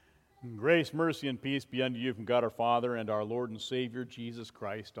Grace, mercy, and peace be unto you from God our Father and our Lord and Savior, Jesus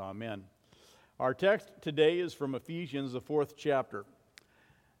Christ. Amen. Our text today is from Ephesians, the 4th chapter.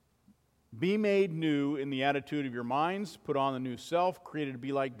 Be made new in the attitude of your minds. Put on the new self, created to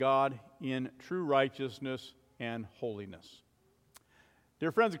be like God in true righteousness and holiness.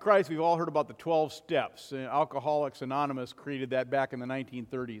 Dear friends of Christ, we've all heard about the 12 steps. Alcoholics Anonymous created that back in the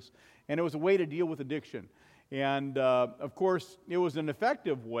 1930s. And it was a way to deal with addiction. And, of course, it was an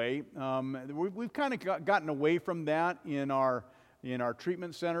effective way. We've kind of gotten away from that in our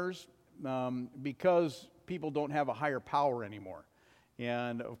treatment centers because people don't have a higher power anymore.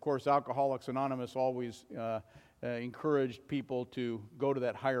 And, of course, Alcoholics Anonymous always encouraged people to go to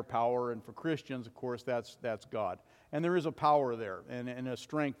that higher power. And for Christians, of course, that's God. And there is a power there and a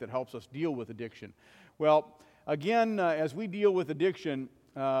strength that helps us deal with addiction. Well, again, as we deal with addiction,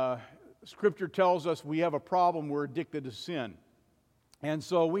 Scripture tells us we have a problem. We're addicted to sin. And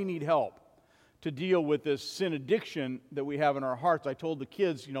so we need help to deal with this sin addiction that we have in our hearts. I told the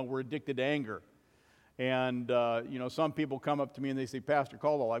kids, we're addicted to anger. And, some people come up to me and they say, Pastor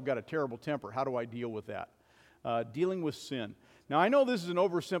Caldwell, I've got a terrible temper. How do I deal with that? Dealing with sin. Now, I know this is an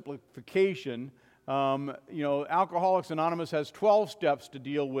oversimplification. Alcoholics Anonymous has 12 steps to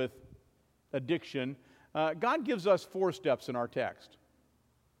deal with addiction. God gives us 4 steps in our text.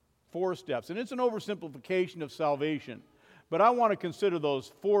 4 steps. And it's an oversimplification of salvation. But I want to consider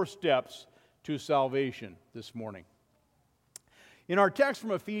those 4 steps to salvation this morning. In our text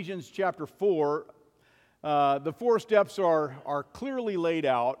from Ephesians chapter 4, the 4 steps are clearly laid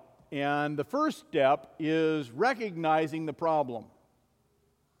out. And the first step is recognizing the problem.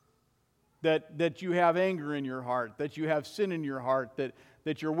 That you have anger in your heart, that you have sin in your heart,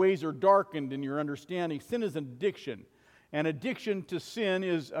 that your ways are darkened in your understanding. Sin is an addiction. And addiction to sin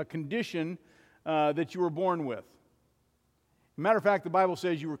is a condition that you were born with. As a matter of fact, the Bible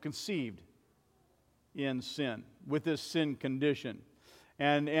says you were conceived in sin, with this sin condition.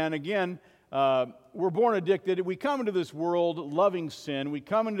 And again, we're born addicted. We come into this world loving sin. We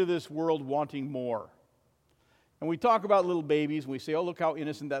come into this world wanting more. And we talk about little babies, and we say, oh, look how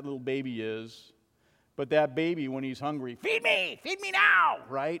innocent that little baby is. But that baby, when he's hungry, feed me now,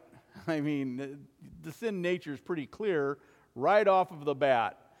 right? I mean, the sin nature is pretty clear right off of the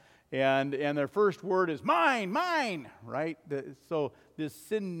bat. And their first word is, mine, right? So this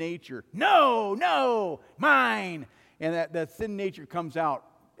sin nature, no, mine. And that sin nature comes out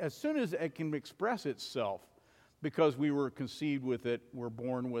as soon as it can express itself because we were conceived with it, we're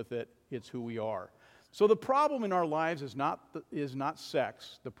born with it, it's who we are. So the problem in our lives is not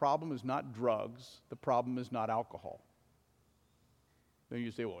sex. The problem is not drugs. The problem is not alcohol. Then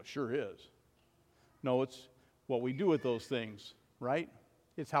you say, well, it sure is. No, it's what we do with those things, right?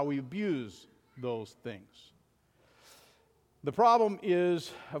 It's how we abuse those things. The problem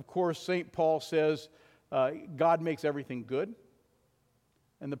is, of course, St. Paul says God makes everything good.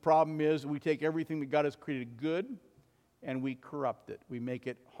 And the problem is we take everything that God has created good and we corrupt it. We make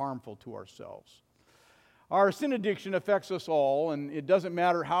it harmful to ourselves. Our sin addiction affects us all, and it doesn't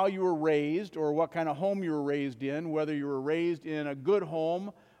matter how you were raised or what kind of home you were raised in, whether you were raised in a good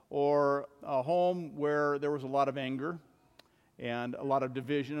home or a home where there was a lot of anger and a lot of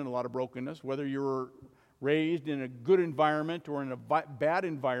division and a lot of brokenness, whether you were raised in a good environment or in a bad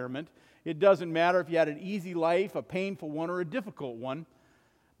environment. It doesn't matter if you had an easy life, a painful one, or a difficult one.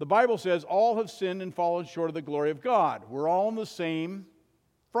 The Bible says all have sinned and fallen short of the glory of God. We're all in the same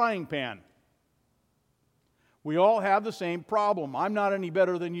frying pan. We all have the same problem. I'm not any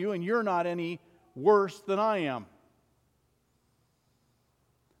better than you, and you're not any worse than I am.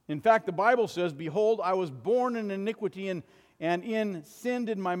 In fact, the Bible says, behold, I was born in iniquity, and in sin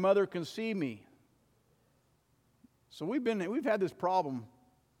did my mother conceive me. So we've had this problem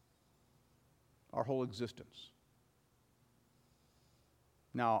our whole existence.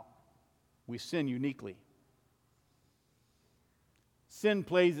 Now, we sin uniquely. Sin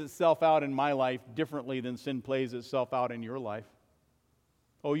plays itself out in my life differently than sin plays itself out in your life.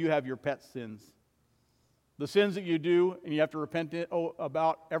 Oh, you have your pet sins. The sins that you do and you have to repent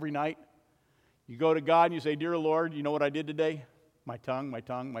about every night. You go to God and you say, Dear Lord, you know what I did today? My tongue,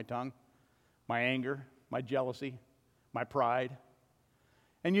 my anger, my jealousy, my pride.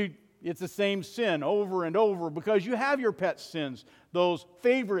 And it's the same sin over and over because you have your pet sins, those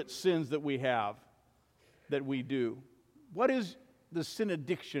favorite sins that we have, that we do. What is the sin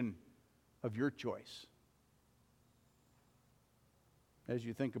addiction of your choice? As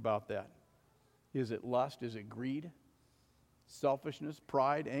you think about that, is it lust? Is it greed? Selfishness,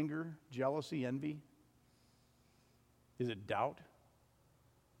 pride, anger, jealousy, envy? Is it doubt?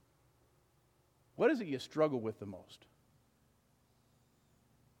 What is it you struggle with the most?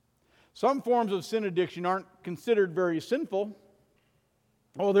 Some forms of sin addiction aren't considered very sinful.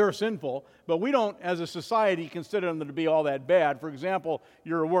 Oh, they're sinful, but we don't, as a society, consider them to be all that bad. For example,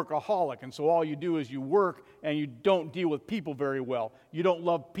 you're a workaholic, and so all you do is you work and you don't deal with people very well. You don't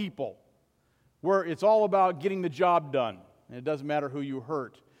love people. It's all about getting the job done, and it doesn't matter who you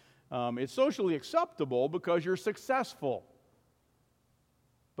hurt. It's socially acceptable because you're successful,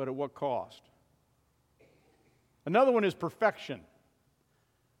 but at what cost? Another one is perfection.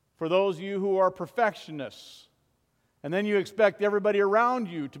 For those of you who are perfectionists, and then you expect everybody around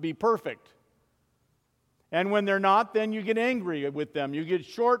you to be perfect. And when they're not, then you get angry with them. You get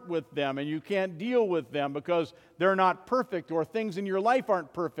short with them, and you can't deal with them because they're not perfect or things in your life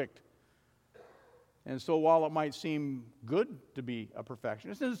aren't perfect. And so while it might seem good to be a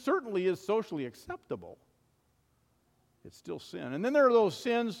perfectionist, and it certainly is socially acceptable, it's still sin. And then there are those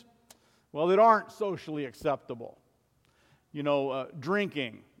sins, that aren't socially acceptable.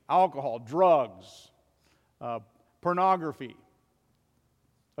 Drinking, alcohol, drugs, pornography,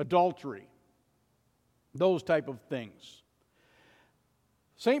 adultery, those type of things.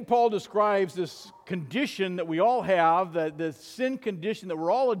 St. Paul describes this condition that we all have, the sin condition that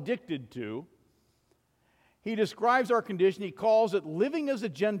we're all addicted to. He describes our condition, he calls it living as the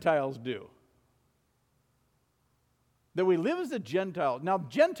Gentiles do. That we live as the Gentiles. Now,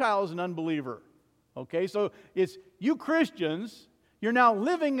 Gentile is an unbeliever. Okay, so it's you Christians, you're now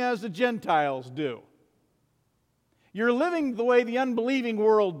living as the Gentiles do. You're living the way the unbelieving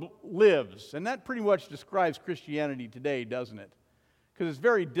world lives. And that pretty much describes Christianity today, doesn't it? Because it's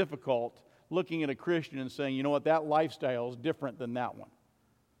very difficult looking at a Christian and saying, you know what, that lifestyle is different than that one.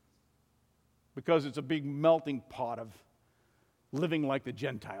 Because it's a big melting pot of living like the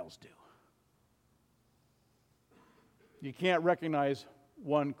Gentiles do. You can't recognize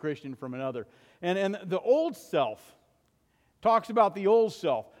one Christian from another. And the old self talks about the old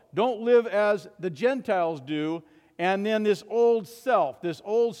self. Don't live as the Gentiles do. And then this old self is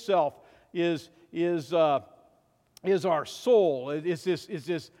our soul. It's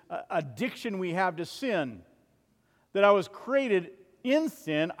this addiction we have to sin. That I was created in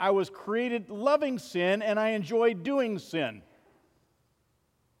sin, I was created loving sin, and I enjoy doing sin.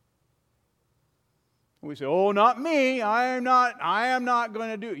 We say, oh, not me, I am not going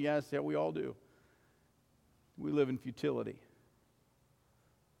to do it. Yes, yeah, we all do. We live in futility.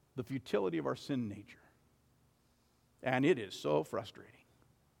 The futility of our sin nature. And it is so frustrating.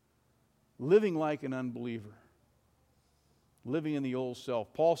 Living like an unbeliever. Living in the old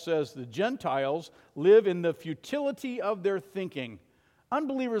self. Paul says the Gentiles live in the futility of their thinking.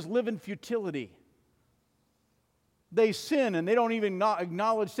 Unbelievers live in futility. They sin and they don't even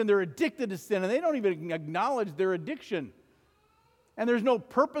acknowledge sin. They're addicted to sin and they don't even acknowledge their addiction. And there's no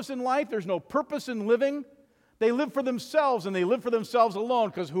purpose in life. There's no purpose in living. They live for themselves and they live for themselves alone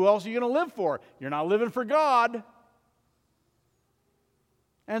because who else are you going to live for? You're not living for God.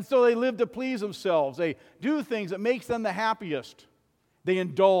 And so they live to please themselves. They do things that makes them the happiest. They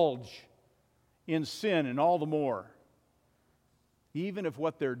indulge in sin and all the more. Even if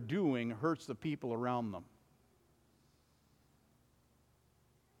what they're doing hurts the people around them.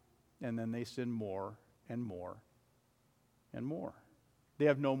 And then they sin more and more and more. They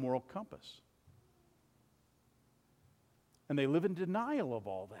have no moral compass. And they live in denial of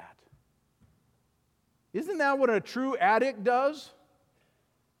all that. Isn't that what a true addict does?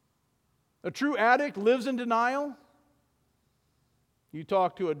 A true addict lives in denial. You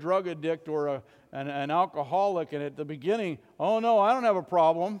talk to a drug addict or an alcoholic, and at the beginning, oh no, I don't have a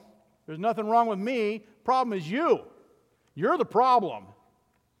problem. There's nothing wrong with me. Problem is you. You're the problem.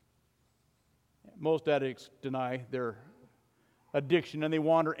 Most addicts deny their addiction, and they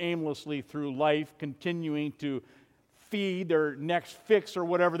wander aimlessly through life, continuing to feed their next fix or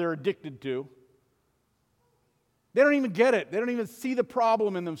whatever they're addicted to. They don't even get it. They don't even see the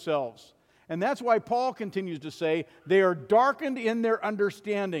problem in themselves. And that's why Paul continues to say they are darkened in their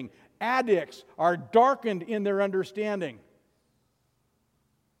understanding. Addicts are darkened in their understanding.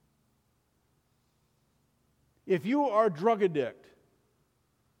 If you are a drug addict,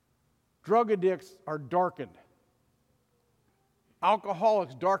 drug addicts are darkened.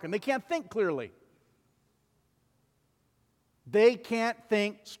 Alcoholics darkened. They can't think clearly. They can't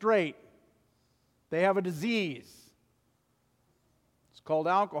think straight. They have a disease. It's called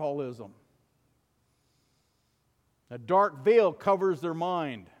alcoholism. A dark veil covers their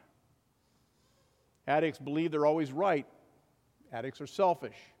mind. Addicts believe they're always right. Addicts are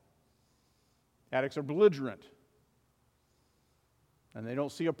selfish. Addicts are belligerent. And they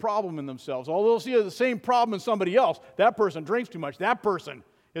don't see a problem in themselves. Although they'll see the same problem in somebody else. That person drinks too much. That person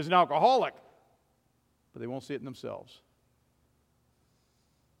is an alcoholic. But they won't see it in themselves.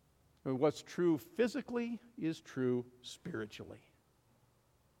 What's true physically is true spiritually.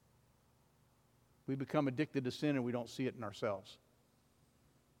 We become addicted to sin and we don't see it in ourselves.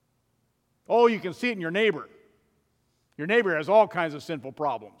 Oh, you can see it in your neighbor. Your neighbor has all kinds of sinful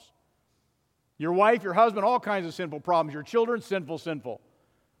problems. Your wife, your husband, all kinds of sinful problems. Your children, sinful.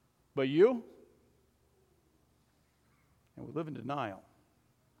 But you? And we live in denial.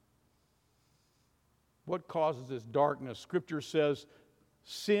 What causes this darkness? Scripture says,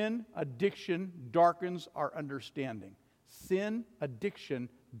 sin, addiction, darkens our understanding. Sin, addiction,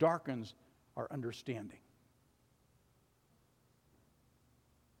 darkens our understanding.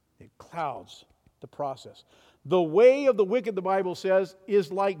 It clouds the process. The way of the wicked, the Bible says,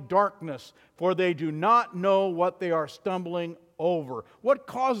 is like darkness, for they do not know what they are stumbling over. What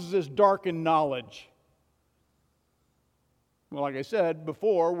causes this darkened knowledge? Well, like I said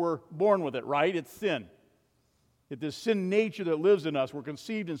before, we're born with it, right? It's sin. It's this sin nature that lives in us. We're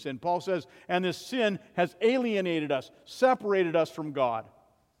conceived in sin. Paul says, and this sin has alienated us, separated us from God.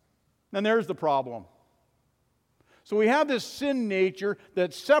 And there's the problem. So we have this sin nature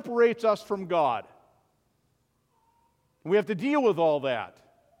that separates us from God. We have to deal with all that.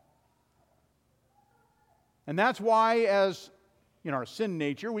 And that's why, as in our sin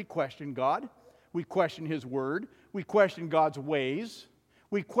nature, we question God. We question His Word. We question God's ways.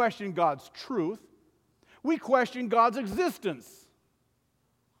 We question God's truth. We question God's existence.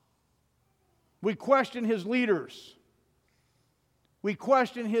 We question His leaders. We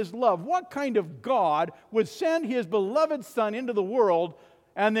question His love. What kind of God would send His beloved Son into the world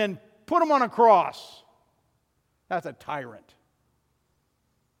and then put Him on a cross? That's a tyrant.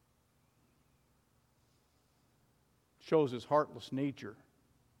 Shows His heartless nature.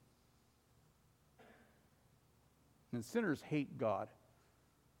 And sinners hate God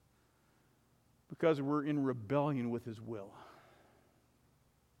because we're in rebellion with His will.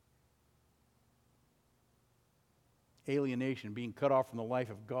 Alienation, being cut off from the life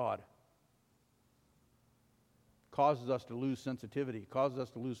of God, causes us to lose sensitivity, causes us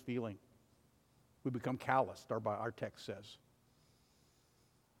to lose feeling. We become calloused, our text says.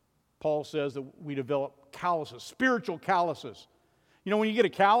 Paul says that we develop calluses, spiritual calluses. You know, when you get a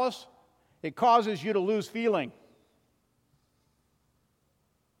callus, it causes you to lose feeling.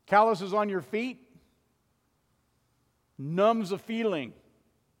 Calluses on your feet numbs the feeling.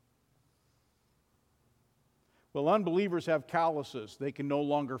 Well, unbelievers have calluses. They can no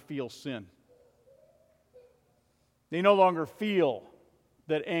longer feel sin. They no longer feel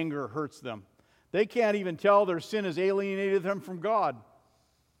that anger hurts them. They can't even tell their sin has alienated them from God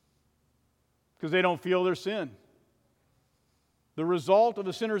because they don't feel their sin. The result of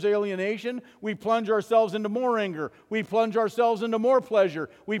a sinner's alienation, we plunge ourselves into more anger. We plunge ourselves into more pleasure.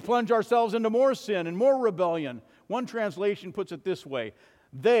 We plunge ourselves into more sin and more rebellion. One translation puts it this way: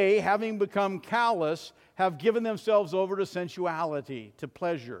 they, having become callous, have given themselves over to sensuality, to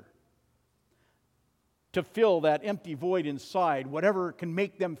pleasure, to fill that empty void inside, whatever can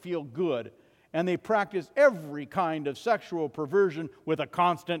make them feel good. And they practice every kind of sexual perversion with a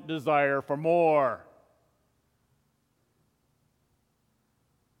constant desire for more.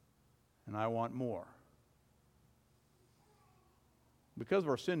 And I want more. Because of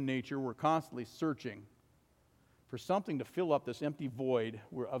our sin nature, we're constantly searching for something to fill up this empty void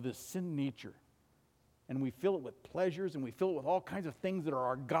of this sin nature. And we fill it with pleasures, and we fill it with all kinds of things that are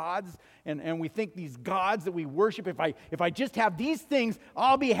our gods. And we think these gods that we worship, if I just have these things,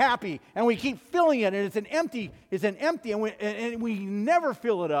 I'll be happy. And we keep filling it, and it's an empty, and we never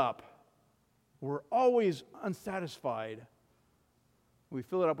fill it up. We're always unsatisfied. We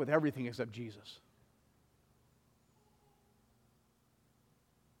fill it up with everything except Jesus.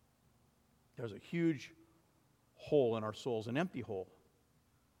 There's a huge hole in our souls, an empty hole,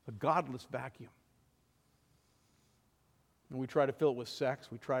 a godless vacuum. And we try to fill it with sex.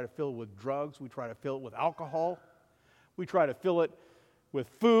 We try to fill it with drugs. We try to fill it with alcohol. We try to fill it with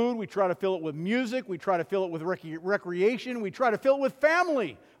food. We try to fill it with music. We try to fill it with recreation. We try to fill it with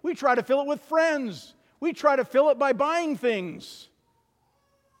family. We try to fill it with friends. We try to fill it by buying things.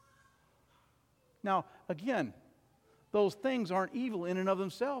 Now, again, those things aren't evil in and of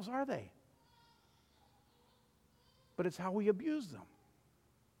themselves, are they? But it's how we abuse them.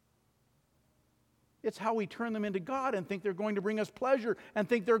 It's how we turn them into God and think they're going to bring us pleasure and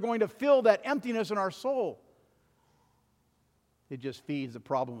think they're going to fill that emptiness in our soul. It just feeds the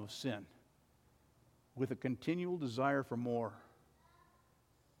problem of sin with a continual desire for more.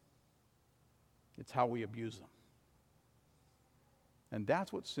 It's how we abuse them. And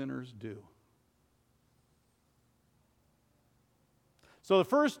that's what sinners do. So the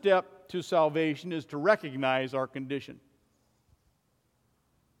first step to salvation is to recognize our condition.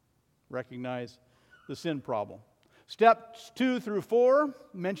 recognize the sin problem. Steps 2 through 4,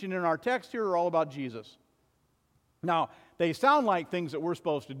 mentioned in our text here, are all about Jesus. Now, they sound like things that we're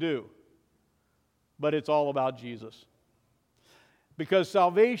supposed to do, but it's all about Jesus. Because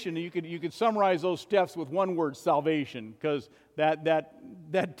salvation, you could summarize those steps with one word, salvation, because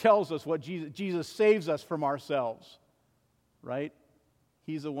that tells us what Jesus saves us from ourselves, right?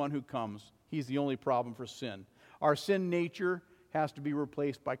 He's the one who comes. He's the only problem for sin. Our sin nature has to be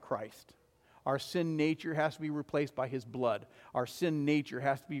replaced by Christ. Our sin nature has to be replaced by His blood. Our sin nature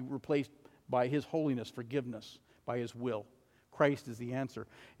has to be replaced by His holiness, forgiveness, by His will. Christ is the answer.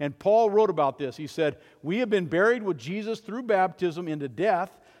 And Paul wrote about this. He said, "We have been buried with Jesus through baptism into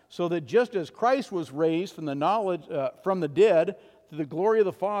death, so that just as Christ was raised from the dead to the glory of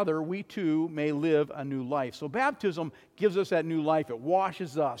the Father, we too may live a new life." So baptism gives us that new life. It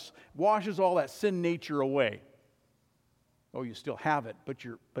washes us, washes all that sin nature away. Oh, you still have it,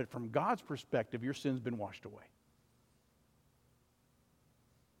 but from God's perspective, your sin's been washed away.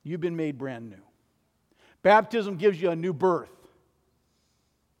 You've been made brand new. Baptism gives you a new birth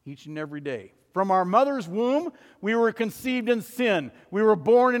each and every day. From our mother's womb, we were conceived in sin. We were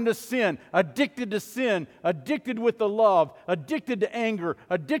born into sin, addicted with the love, addicted to anger,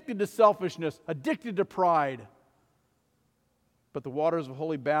 addicted to selfishness, addicted to pride. But the waters of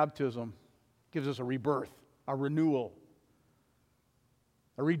holy baptism gives us a rebirth, a renewal,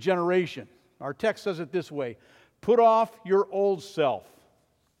 a regeneration. Our text says it this way: put off your old self.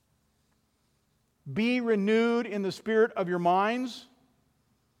 Be renewed in the spirit of your minds,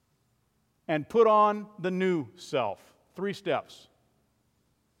 and put on the new self. 3 steps.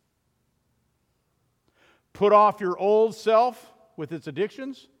 Put off your old self with its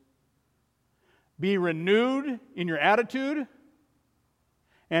addictions. Be renewed in your attitude.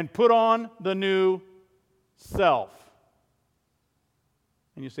 And put on the new self.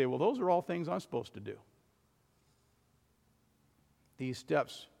 And you say, well, those are all things I'm supposed to do. These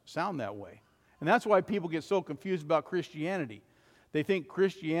steps sound that way. And that's why people get so confused about Christianity. They think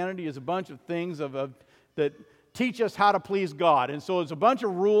Christianity is a bunch of things that teach us how to please God. And so it's a bunch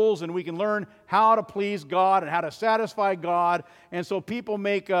of rules, and we can learn how to please God and how to satisfy God. And so people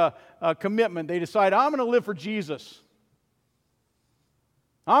make a commitment. They decide, I'm going to live for Jesus.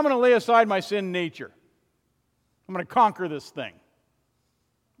 I'm going to lay aside my sin nature. I'm going to conquer this thing.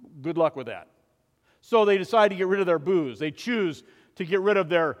 Good luck with that. So they decide to get rid of their booze. They choose to get rid of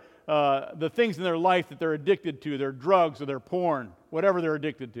the things in their life that they're addicted to, their drugs or their porn, whatever they're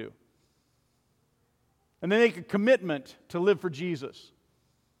addicted to. And they make a commitment to live for Jesus.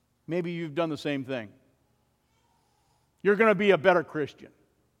 Maybe you've done the same thing. You're going to be a better Christian.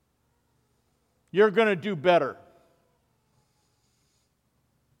 You're going to do better.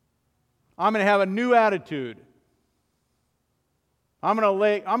 I'm going to have a new attitude. I'm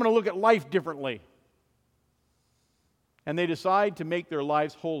going to look at life differently. And they decide to make their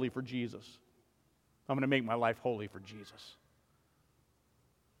lives holy for Jesus. I'm going to make my life holy for Jesus.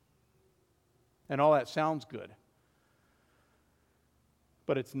 And all that sounds good.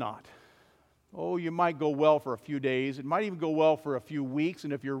 But it's not. Oh, you might go well for a few days. It might even go well for a few weeks.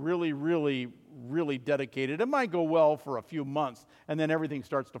 And if you're really, really, really dedicated, it might go well for a few months. And then everything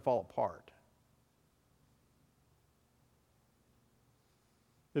starts to fall apart.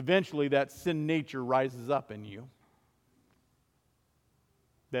 Eventually, that sin nature rises up in you.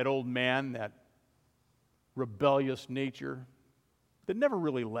 That old man, that rebellious nature that never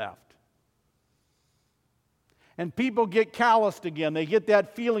really left. And people get calloused again. They get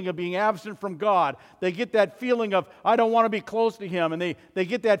that feeling of being absent from God. They get that feeling of, I don't want to be close to Him. And they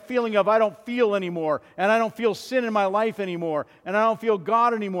get that feeling of, I don't feel anymore. And I don't feel sin in my life anymore. And I don't feel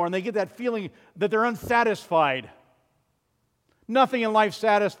God anymore. And they get that feeling that they're unsatisfied. Nothing in life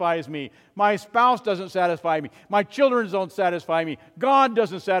satisfies me. My spouse doesn't satisfy me. My children don't satisfy me. God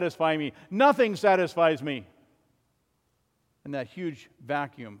doesn't satisfy me. Nothing satisfies me. And that huge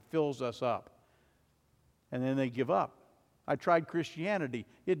vacuum fills us up. And then they give up. I tried Christianity.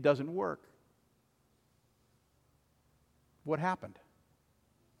 It doesn't work. What happened?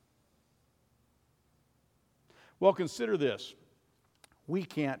 Well, consider this. We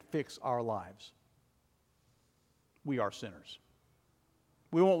can't fix our lives. We are sinners.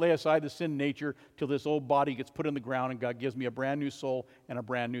 We won't lay aside the sin nature till this old body gets put in the ground and God gives me a brand new soul and a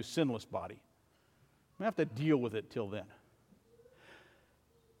brand new sinless body. I have to deal with it till then.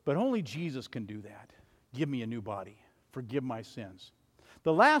 But only Jesus can do that. Give me a new body. Forgive my sins.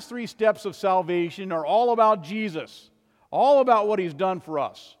 The last 3 steps of salvation are all about Jesus. All about what He's done for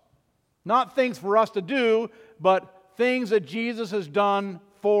us. Not things for us to do, but things that Jesus has done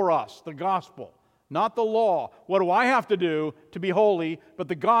for us. The gospel. Not the law. What do I have to do to be holy? But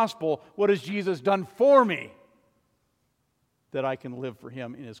the gospel, what has Jesus done for me that I can live for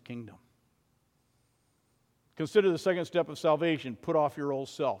Him in His kingdom? Consider the second step of salvation, put off your old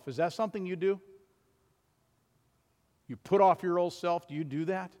self. Is that something you do? You put off your old self? Do you do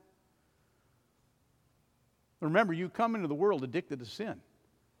that? Remember, you come into the world addicted to sin.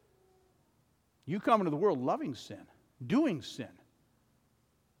 You come into the world loving sin, doing sin,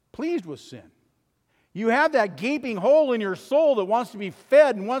 pleased with sin. You have that gaping hole in your soul that wants to be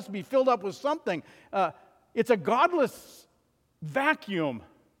fed and wants to be filled up with something. It's a godless vacuum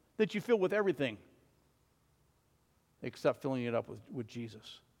that you fill with everything except filling it up with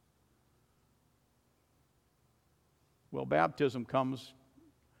Jesus. Well, baptism comes,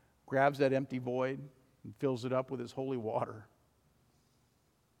 grabs that empty void, and fills it up with His holy water.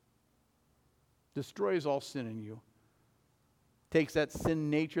 Destroys all sin in you. Takes that sin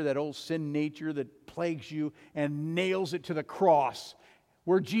nature, that old sin nature that plagues you, and nails it to the cross,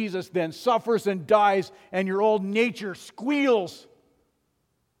 where Jesus then suffers and dies, and your old nature squeals.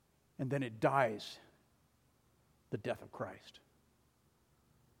 And then it dies the death of Christ.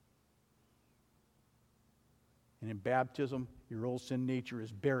 And in baptism, your old sin nature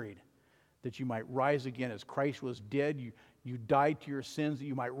is buried, that you might rise again. As Christ was dead, you died to your sins, that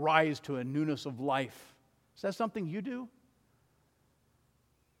you might rise to a newness of life. Is that something you do?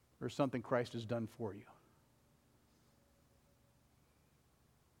 Or something Christ has done for you?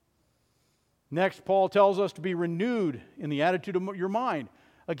 Next, Paul tells us to be renewed in the attitude of your mind.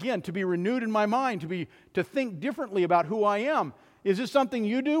 Again, to be renewed in my mind, to think differently about who I am. Is this something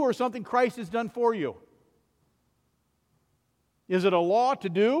you do or something Christ has done for you? Is it a law to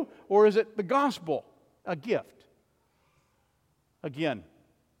do, or is it the gospel, a gift? Again,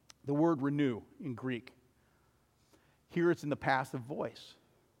 the word renew in Greek. Here it's in the passive voice.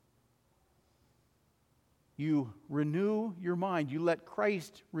 You renew your mind. You let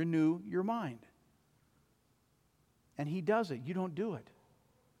Christ renew your mind. And He does it. You don't do it.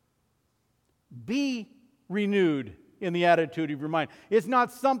 Be renewed in the attitude of your mind. It's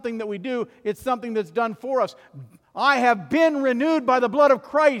not something that we do. It's something that's done for us. I have been renewed by the blood of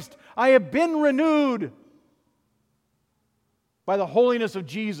Christ. I have been renewed by the holiness of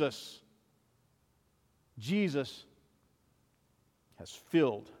Jesus. Jesus has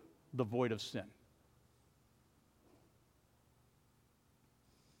filled the void of sin.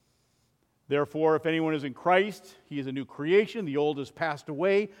 Therefore, if anyone is in Christ, he is a new creation. The old has passed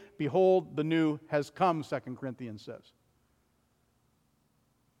away. Behold, the new has come, 2 Corinthians says.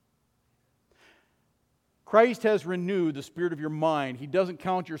 Christ has renewed the spirit of your mind. He doesn't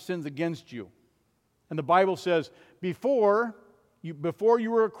count your sins against you. And the Bible says, before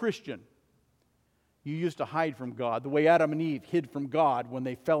you were a Christian, you used to hide from God, the way Adam and Eve hid from God when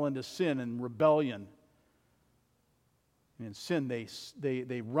they fell into sin and rebellion. And in sin,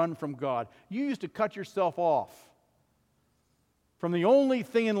 they run from God. You used to cut yourself off from the only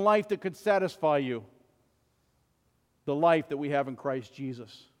thing in life that could satisfy you, the life that we have in Christ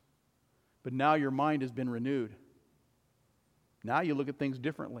Jesus. But now your mind has been renewed. Now you look at things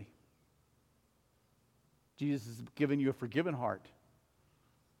differently. Jesus has given you a forgiven heart,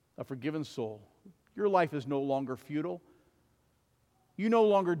 a forgiven soul. Your life is no longer futile. You no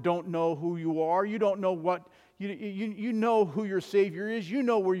longer don't know who you are. You don't know what, you know who your Savior is. You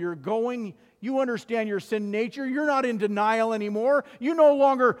know where you're going. You understand your sin nature. You're not in denial anymore. You no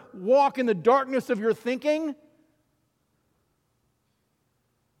longer walk in the darkness of your thinking.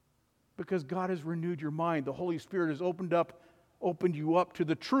 Because God has renewed your mind. The Holy Spirit has opened you up to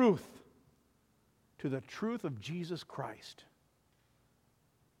the truth of Jesus Christ.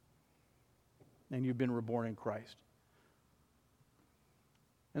 And you've been reborn in Christ.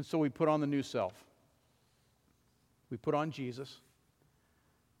 And so we put on the new self. We put on Jesus.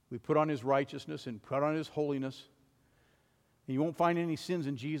 We put on His righteousness and put on His holiness. And you won't find any sins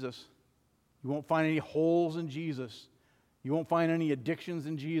in Jesus. You won't find any holes in Jesus. You won't find any addictions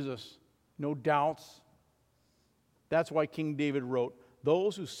in Jesus. No doubts. That's why King David wrote,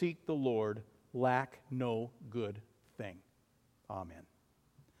 "Those who seek the Lord lack no good thing." Amen.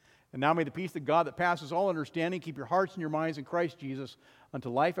 And now may the peace of God that passes all understanding keep your hearts and your minds in Christ Jesus unto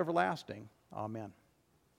life everlasting. Amen.